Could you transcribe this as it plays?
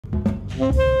I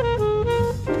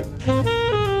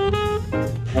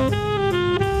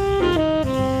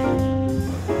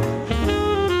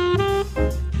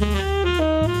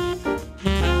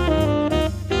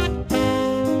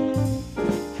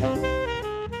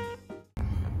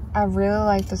really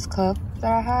like this clip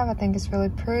that I have. I think it's really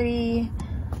pretty.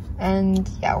 And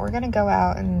yeah, we're gonna go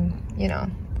out and, you know,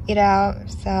 eat out.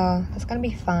 So it's gonna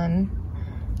be fun.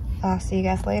 I'll see you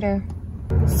guys later.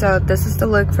 So this is the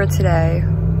look for today.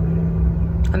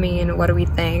 I mean, what do we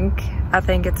think? I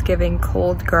think it's giving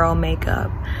cold girl makeup.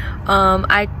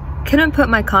 I couldn't put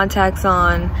my contacts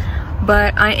on,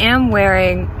 but I am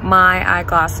wearing my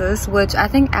eyeglasses, which I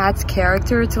think adds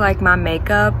character to like my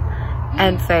makeup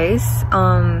and face.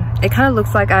 It kind of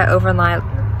looks like I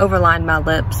overlined my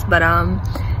lips, but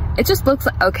it just looks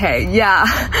like, okay, yeah.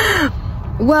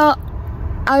 Well,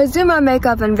 I was doing my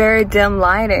makeup in very dim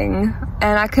lighting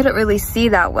and I couldn't really see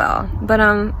that well, but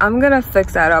I'm gonna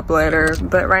fix that up later.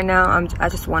 But right now I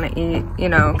just want to eat, you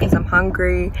know, because I'm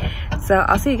hungry. So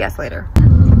I'll see you guys later.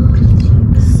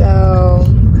 So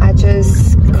I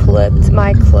just clipped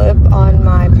my clip on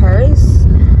my purse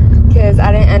because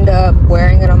I didn't end up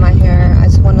wearing it on my hair. I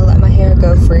just want to let my hair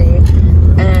go free.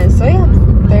 And so yeah,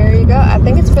 there you go. I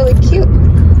think it's really cute.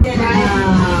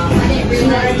 I didn't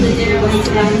realize that there was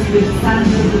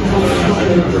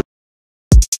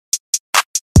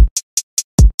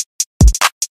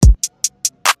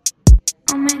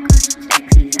oh my gosh,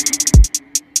 sexy Zach.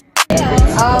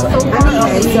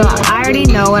 So I already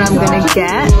know what I'm gonna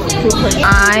get.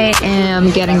 I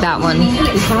am getting that one.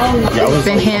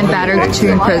 The hand battered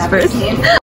tune crispers.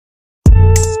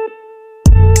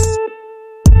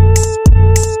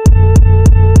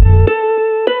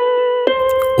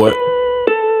 What?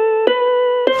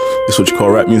 This what you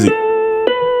call rap music?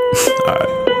 Alright.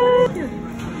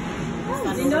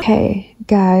 Hey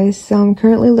guys, so I'm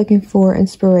currently looking for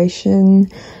inspiration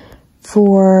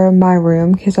for my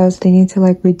room because I was thinking to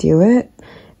like redo it,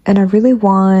 and I really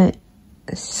want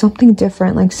something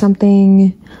different, like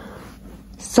something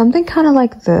kind of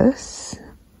like this,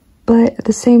 but at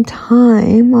the same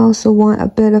time I also want a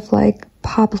bit of like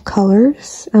pop of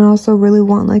colors, and I also really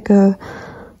want like a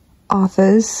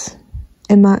office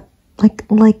in my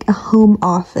like a home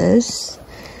office.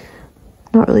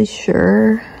 Not really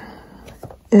sure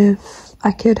if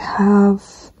I could have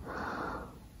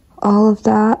all of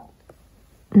that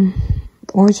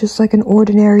or just like an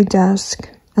ordinary desk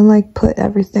and like put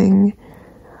everything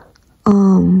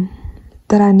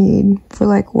that I need for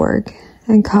like work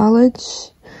and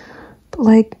college. But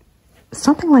like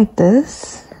something like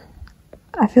this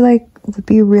I feel like would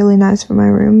be really nice for my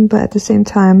room, but at the same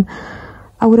time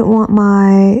I wouldn't want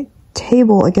my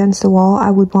table against the wall. I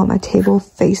would want my table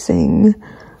facing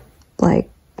like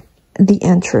the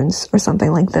entrance or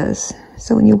something like this,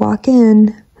 so when you walk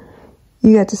in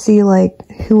you get to see like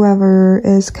whoever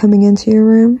is coming into your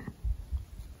room.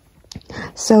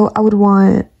 So I would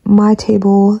want my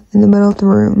table in the middle of the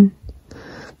room,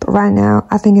 but right now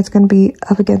I think it's gonna be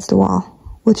up against the wall,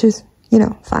 which is, you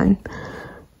know, fine.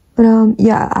 But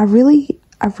yeah, I really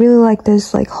like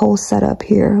this like whole setup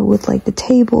here with like the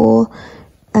table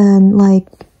and like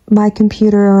my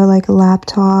computer or like a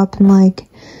laptop and like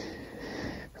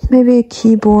maybe a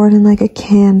keyboard and like a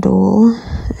candle,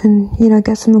 and you know,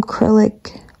 get some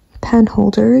acrylic pen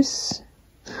holders.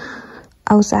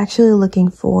 I was actually looking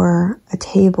for a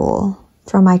table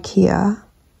from IKEA,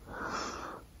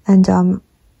 and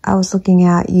I was looking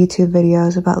at YouTube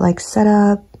videos about like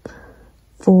setup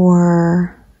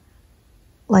for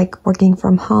like working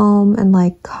from home and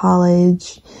like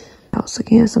college. I was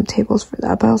looking at some tables for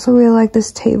that, but I also really like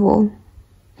this table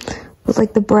with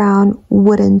like the brown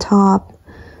wooden top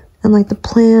and like the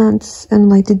plants and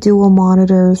like the dual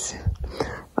monitors.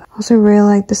 I also really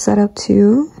like the setup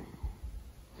too.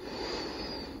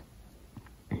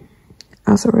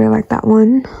 I also really like that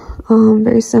one.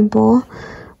 Very simple,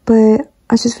 but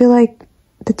I just feel like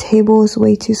the table is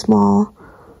way too small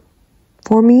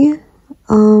for me.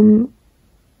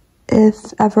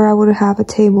 If ever I would have a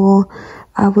table,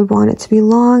 I would want it to be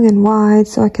long and wide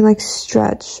so I can like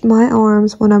stretch my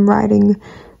arms when I'm writing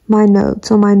my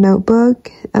notes on my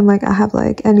notebook, and like I have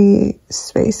like any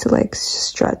space to like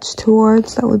stretch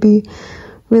towards. That would be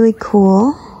really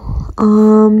cool.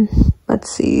 Let's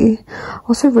see. I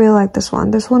also really like this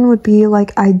one. This one would be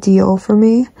like ideal for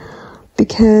me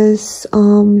because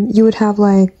you would have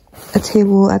like a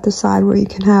table at the side where you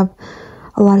can have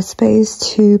a lot of space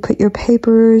to put your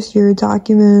papers, your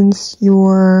documents,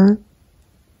 your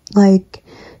like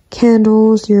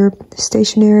candles, your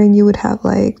stationery, and you would have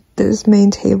like this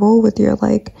main table with your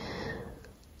like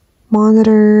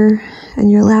monitor and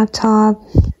your laptop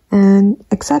and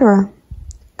etc.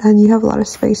 and you have a lot of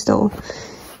space still,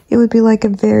 it would be like a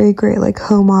very great like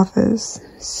home office.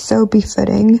 So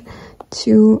befitting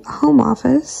to a home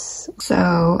office.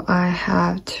 So I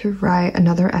have to write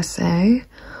another essay.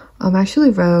 I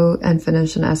actually wrote and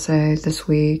finished an essay this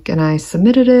week, and I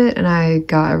submitted it, and I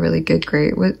got a really good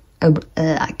grade with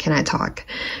can I talk?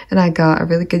 And I got a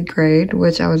really good grade,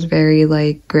 which I was very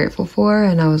like grateful for,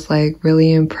 and I was like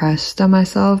really impressed on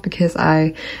myself because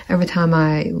every time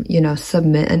I, you know,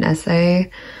 submit an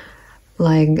essay,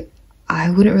 like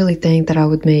I wouldn't really think that I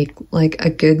would make like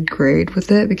a good grade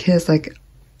with it, because like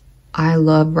I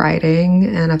love writing,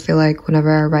 and I feel like whenever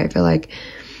I write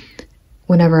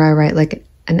like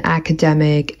an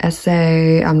academic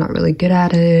essay, I'm not really good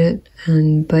at it.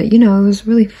 But you know, it was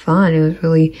really fun.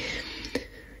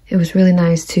 It was really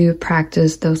nice to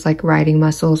practice those like writing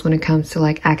muscles when it comes to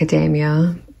like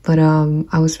academia. But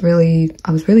I was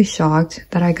really shocked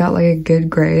that I got like a good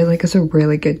grade. Like it's a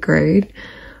really good grade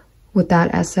with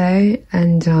that essay.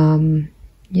 And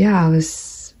yeah, I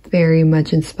was very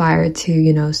much inspired to,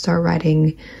 you know, start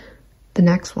writing the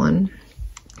next one.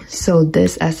 So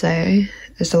this essay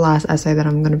is the last essay that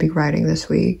I'm going to be writing this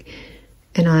week,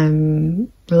 and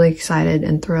I'm really excited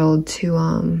and thrilled to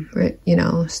you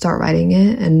know, start writing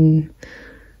it and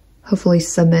hopefully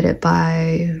submit it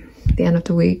by the end of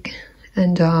the week.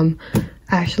 And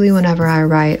actually, whenever I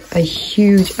write a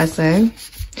huge essay,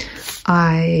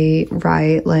 I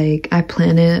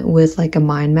plan it with like a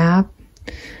mind map,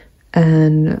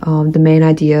 and the main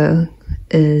idea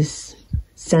is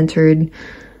centered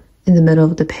in the middle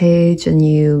of the page, and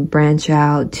you branch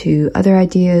out to other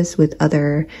ideas with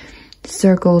other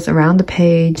circles around the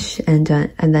page, and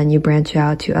then you branch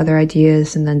out to other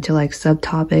ideas, and then to like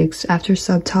subtopics after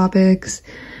subtopics.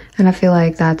 And I feel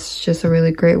like that's just a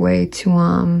really great way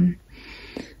to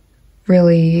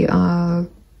really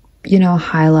you know,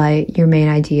 highlight your main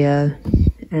idea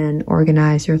and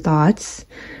organize your thoughts,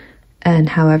 and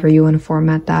however you want to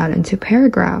format that into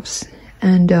paragraphs.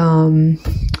 And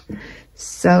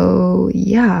so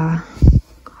yeah,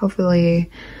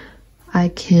 hopefully I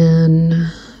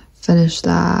can finish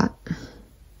that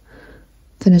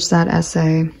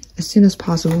essay as soon as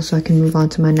possible so I can move on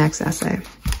to my next essay.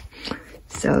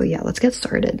 So yeah, let's get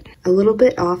started. A little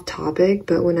bit off topic,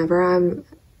 but whenever I'm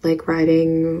like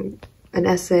writing an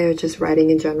essay or just writing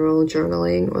in general,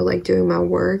 journaling, or like doing my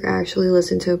work, I actually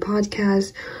listen to a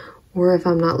podcast. Or if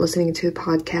I'm not listening to a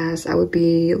podcast, I would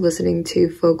be listening to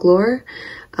folklore.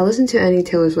 I listen to any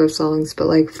Taylor Swift songs, but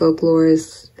like folklore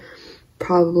is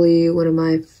probably one of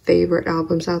my favorite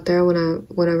albums out there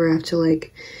whenever I have to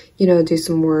like, you know, do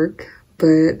some work.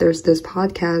 But there's this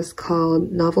podcast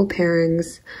called Novel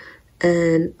Pairings,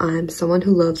 and I'm someone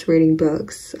who loves reading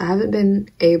books. I haven't been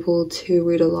able to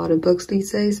read a lot of books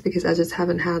these days because I just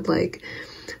haven't had like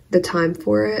the time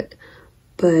for it.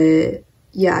 But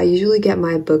yeah, I usually get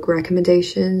my book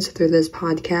recommendations through this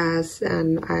podcast,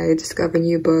 and I discover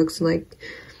new books and like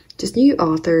just new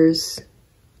authors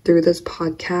through this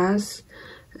podcast.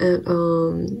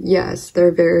 And yes,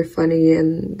 they're very funny,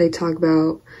 and they talk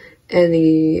about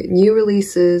any new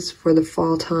releases for the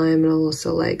fall time and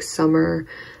also like summer,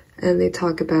 and they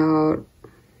talk about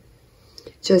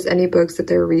just any books that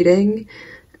they're reading.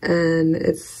 And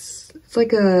it's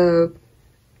like a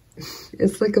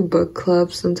book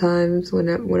club sometimes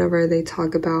whenever they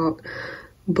talk about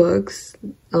books.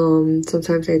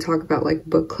 Sometimes they talk about like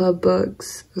book club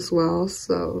books as well,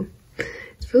 so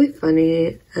it's really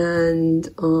funny. And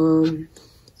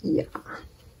yeah,